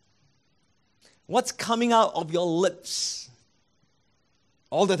 What's coming out of your lips?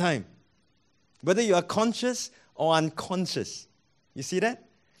 All the time. Whether you are conscious or unconscious. You see that?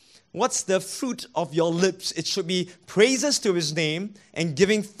 What's the fruit of your lips? It should be praises to His name and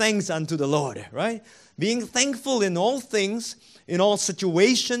giving thanks unto the Lord, right? Being thankful in all things, in all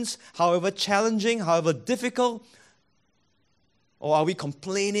situations, however challenging, however difficult. Or are we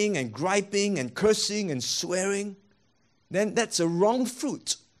complaining and griping and cursing and swearing? Then that's a wrong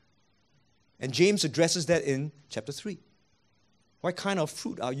fruit. And James addresses that in chapter 3. What kind of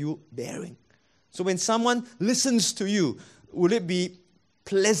fruit are you bearing? So when someone listens to you, will it be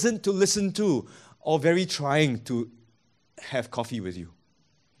pleasant to listen to or very trying to have coffee with you?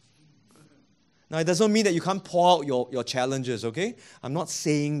 Now, it doesn't mean that you can't pour out your challenges, okay? I'm not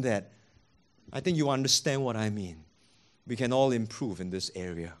saying that. I think you understand what I mean. We can all improve in this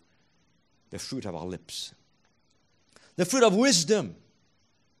area. The fruit of our lips. The fruit of wisdom.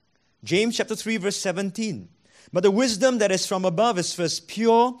 James chapter 3, verse 17. But the wisdom that is from above is first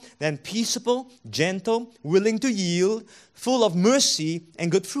pure, then peaceable, gentle, willing to yield, full of mercy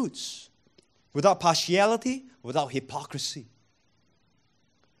and good fruits, without partiality, without hypocrisy.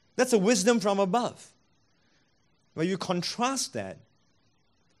 That's a wisdom from above. When you contrast that,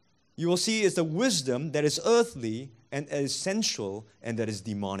 you will see it's a wisdom that is earthly and is sensual and that is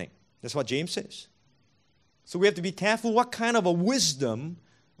demonic. That's what James says. So we have to be careful what kind of a wisdom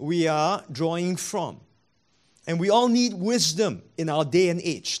we are drawing from. And we all need wisdom in our day and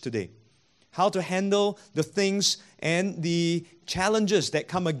age today. How to handle the things and the challenges that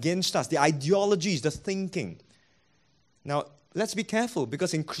come against us, the ideologies, the thinking. Now, let's be careful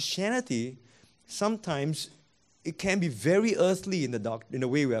because in Christianity, sometimes it can be very earthly in the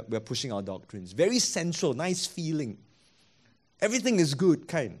way we're pushing our doctrines. Very sensual, nice feeling. Everything is good,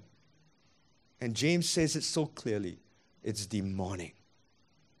 kind. And James says it so clearly. It's demonic.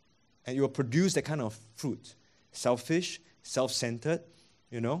 And you will produce that kind of fruit. Selfish, self-centered,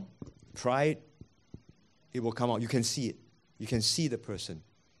 pride. It will come out. You can see it. You can see the person.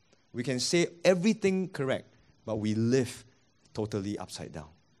 We can say everything correct, but we live totally upside down.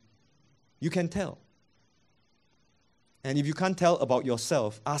 You can tell. And if you can't tell about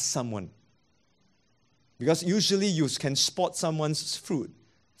yourself, ask someone. Because usually you can spot someone's fruit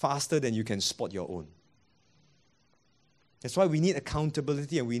faster than you can spot your own. That's why we need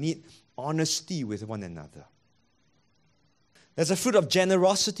accountability and we need honesty with one another. There's a fruit of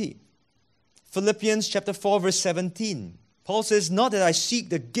generosity. Philippians chapter 4, verse 17. Paul says, not that I seek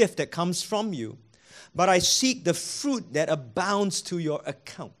the gift that comes from you, but I seek the fruit that abounds to your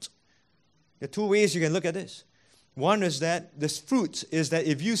account. There are two ways you can look at this. One is that this fruit is that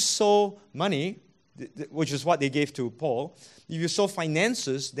if you sow money, which is what they gave to Paul, if you sow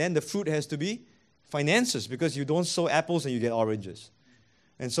finances, then the fruit has to be finances because you don't sow apples and you get oranges.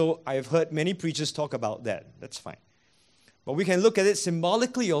 And so I've heard many preachers talk about that. That's fine. But we can look at it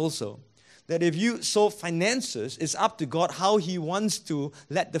symbolically also, that if you sow finances, it's up to God how He wants to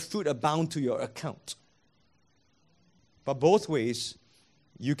let the fruit abound to your account. But both ways,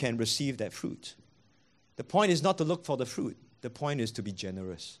 you can receive that fruit. The point is not to look for the fruit. The point is to be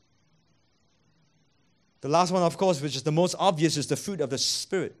generous. The last one, of course, which is the most obvious, is the fruit of the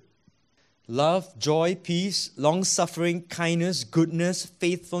Spirit. Love, joy, peace, long-suffering, kindness, goodness,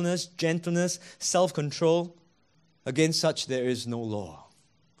 faithfulness, gentleness, self-control. Against such there is no law.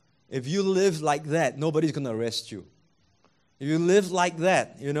 If you live like that, nobody's going to arrest you. If you live like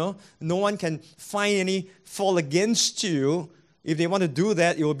that, no one can find any fault against you. If they want to do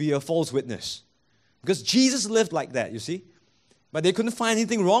that, it will be a false witness. Because Jesus lived like that, you see. But they couldn't find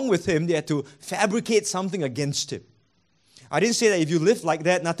anything wrong with him. They had to fabricate something against him. I didn't say that if you live like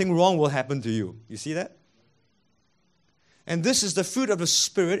that, nothing wrong will happen to you. You see that? And this is the fruit of the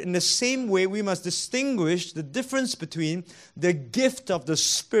Spirit. In the same way, we must distinguish the difference between the gift of the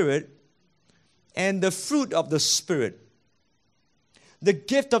Spirit and the fruit of the Spirit. The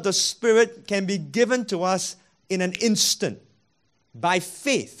gift of the Spirit can be given to us in an instant. By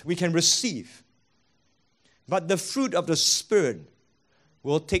faith, we can receive. But the fruit of the Spirit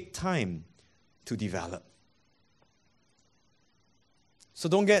will take time to develop. So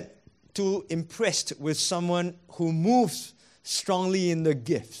don't get too impressed with someone who moves strongly in the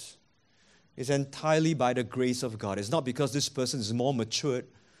gifts. It's entirely by the grace of God. It's not because this person is more matured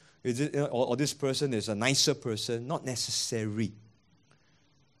or this person is a nicer person. Not necessary.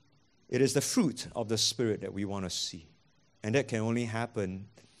 It is the fruit of the Spirit that we want to see. And that can only happen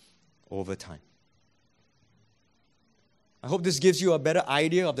over time. I hope this gives you a better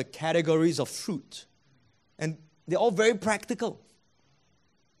idea of the categories of fruit. And they're all very practical.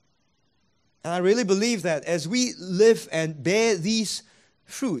 And I really believe that as we live and bear these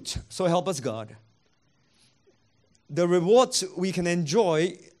fruit, so help us God, the rewards we can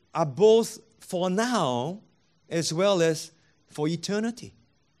enjoy are both for now as well as for eternity.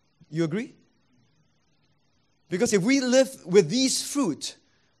 You agree? Because if we live with these fruit,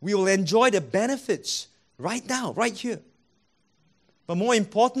 we will enjoy the benefits right now, right here. But more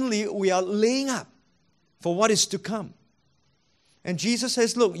importantly, we are laying up for what is to come. And Jesus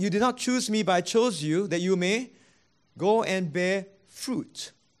says, look, you did not choose me, but I chose you that you may go and bear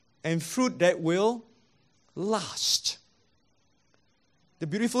fruit. And fruit that will last. The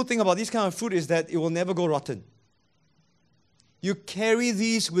beautiful thing about this kind of fruit is that it will never go rotten. You carry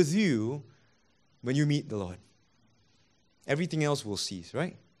these with you when you meet the Lord. Everything else will cease,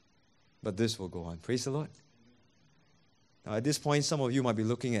 right? But this will go on. Praise the Lord. Now, at this point, some of you might be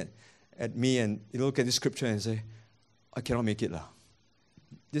looking at me and you look at this scripture and say, I cannot make it.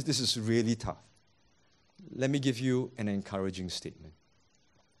 This is really tough. Let me give you an encouraging statement.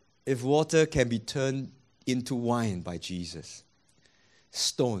 If water can be turned into wine by Jesus,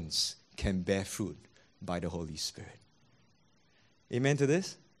 stones can bear fruit by the Holy Spirit. Amen to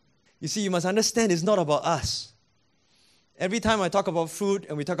this? You see, you must understand it's not about us. Every time I talk about fruit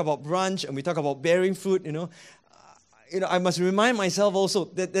and we talk about branch and we talk about bearing fruit, I must remind myself also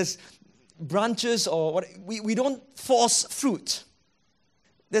that there's branches or what we don't force fruit.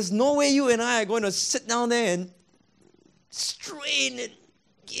 There's no way you and I are going to sit down there and strain and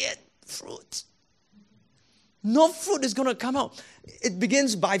get fruit. No fruit is going to come out. It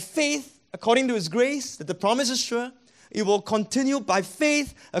begins by faith according to His grace that the promise is sure. It will continue by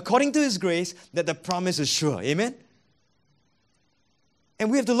faith according to His grace that the promise is sure. Amen? And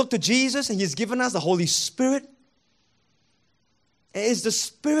we have to look to Jesus, and He's given us the Holy Spirit. It's the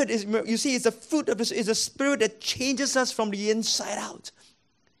Spirit, you see, it's the fruit of this, it's the Spirit that changes us from the inside out.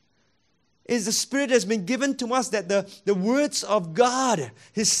 It's the Spirit that's been given to us that the words of God,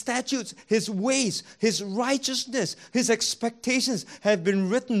 His statutes, His ways, His righteousness, His expectations have been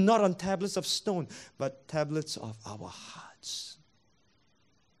written not on tablets of stone, but tablets of our hearts.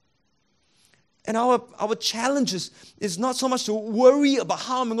 And our challenge is not so much to worry about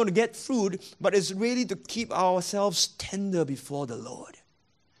how I'm going to get food, but it's really to keep ourselves tender before the Lord.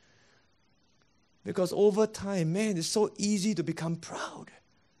 Because over time, man, it's so easy to become proud.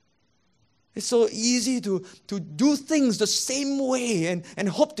 It's so easy to do things the same way and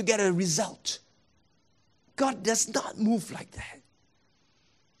hope to get a result. God does not move like that.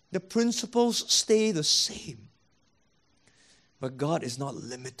 The principles stay the same. But God is not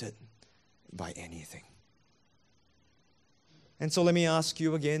limited by anything. And so let me ask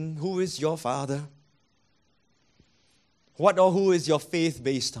you again, who is your Father? What or who is your faith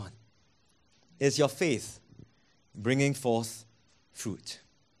based on? Is your faith bringing forth fruit?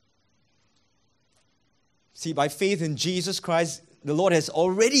 See, by faith in Jesus Christ, the Lord has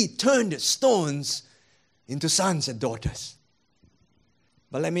already turned stones into sons and daughters.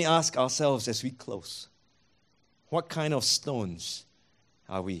 But let me ask ourselves as we close, what kind of stones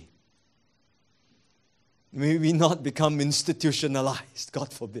are we? May we not become institutionalized,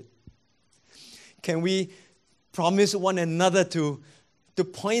 God forbid. Can we promise one another to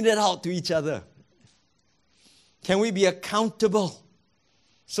point it out to each other? Can we be accountable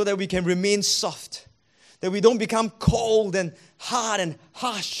so that we can remain soft? That we don't become cold and hard and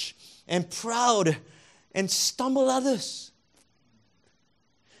harsh and proud and stumble others.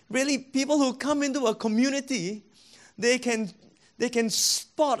 Really, people who come into a community, they can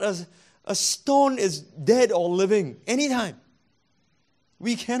spot a stone is dead or living anytime.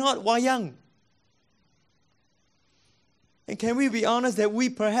 We cannot wayang. And can we be honest that we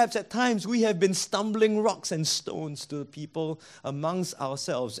perhaps at times we have been stumbling rocks and stones to the people amongst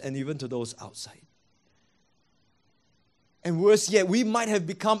ourselves and even to those outside. And worse yet, we might have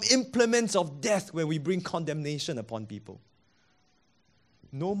become implements of death when we bring condemnation upon people.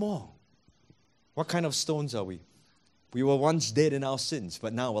 No more. What kind of stones are we? We were once dead in our sins,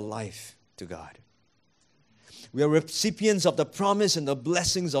 but now alive to God. We are recipients of the promise and the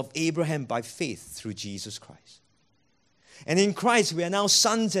blessings of Abraham by faith through Jesus Christ. And in Christ, we are now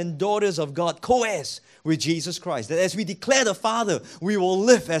sons and daughters of God, co-heirs with Jesus Christ. That as we declare the Father, we will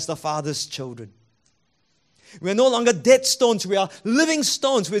live as the Father's children. We are no longer dead stones. We are living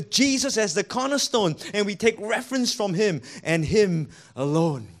stones with Jesus as the cornerstone. And we take reference from Him and Him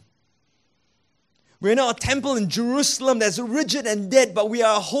alone. We're not a temple in Jerusalem that's rigid and dead, but we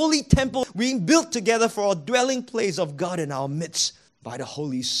are a holy temple being built together for a dwelling place of God in our midst by the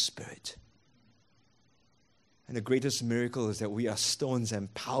Holy Spirit. And the greatest miracle is that we are stones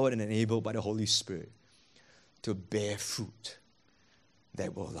empowered and enabled by the Holy Spirit to bear fruit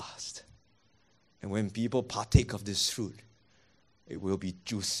that will last. And when people partake of this fruit, it will be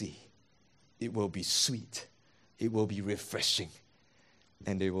juicy, it will be sweet, it will be refreshing.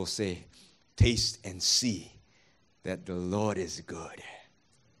 And they will say, taste and see that the Lord is good.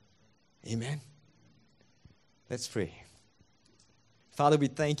 Amen. Let's pray. Father, we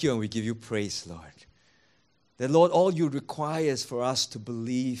thank you and we give you praise, Lord. That, Lord, all you require is for us to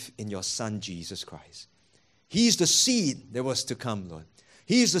believe in your Son, Jesus Christ. He is the seed that was to come, Lord.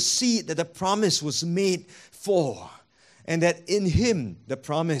 He is the seed that the promise was made for. And that in Him, the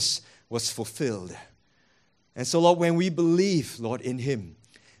promise was fulfilled. And so, Lord, when we believe, Lord, in Him,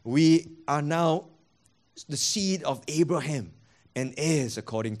 we are now the seed of Abraham and heirs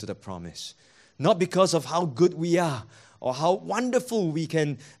according to the promise. Not because of how good we are or how wonderful we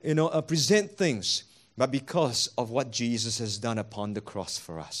can, present things, but because of what Jesus has done upon the cross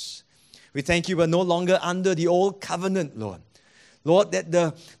for us. We thank you we're no longer under the old covenant, Lord. Lord, that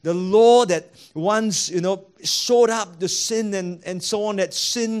the law that once, showed up the sin and so on, that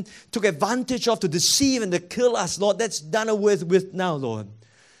sin took advantage of to deceive and to kill us, Lord, that's done away with now, Lord.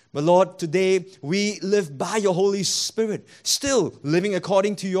 But Lord, today we live by your Holy Spirit, still living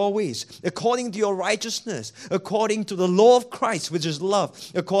according to your ways, according to your righteousness, according to the law of Christ, which is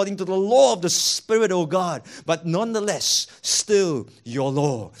love, according to the law of the Spirit, O God, but nonetheless, still your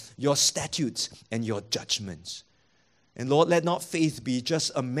law, your statutes, and your judgments. And Lord, let not faith be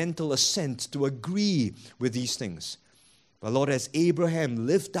just a mental assent to agree with these things. But Lord, as Abraham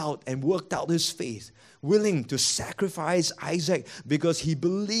lived out and worked out his faith, willing to sacrifice Isaac because he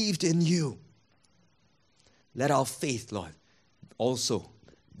believed in you, let our faith, Lord, also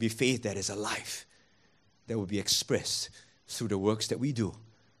be faith that is alive, that will be expressed through the works that we do,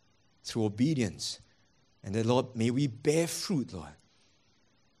 through obedience. And that, Lord, may we bear fruit, Lord,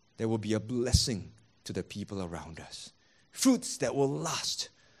 that will be a blessing to the people around us. Fruits that will last,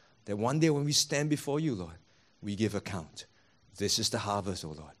 that one day when we stand before you, Lord, we give account. This is the harvest, O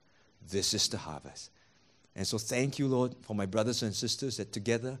Lord. This is the harvest. And so thank you, Lord, for my brothers and sisters, that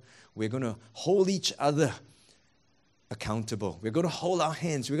together we're going to hold each other accountable. We're going to hold our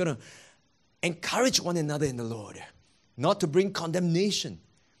hands. We're going to encourage one another in the Lord. Not to bring condemnation,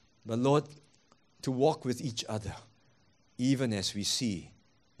 but, Lord, to walk with each other, even as we see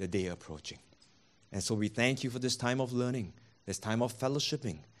the day approaching. And so we thank you for this time of learning, this time of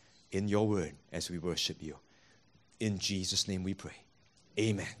fellowshipping in your word as we worship you. In Jesus' name we pray.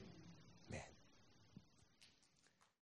 Amen.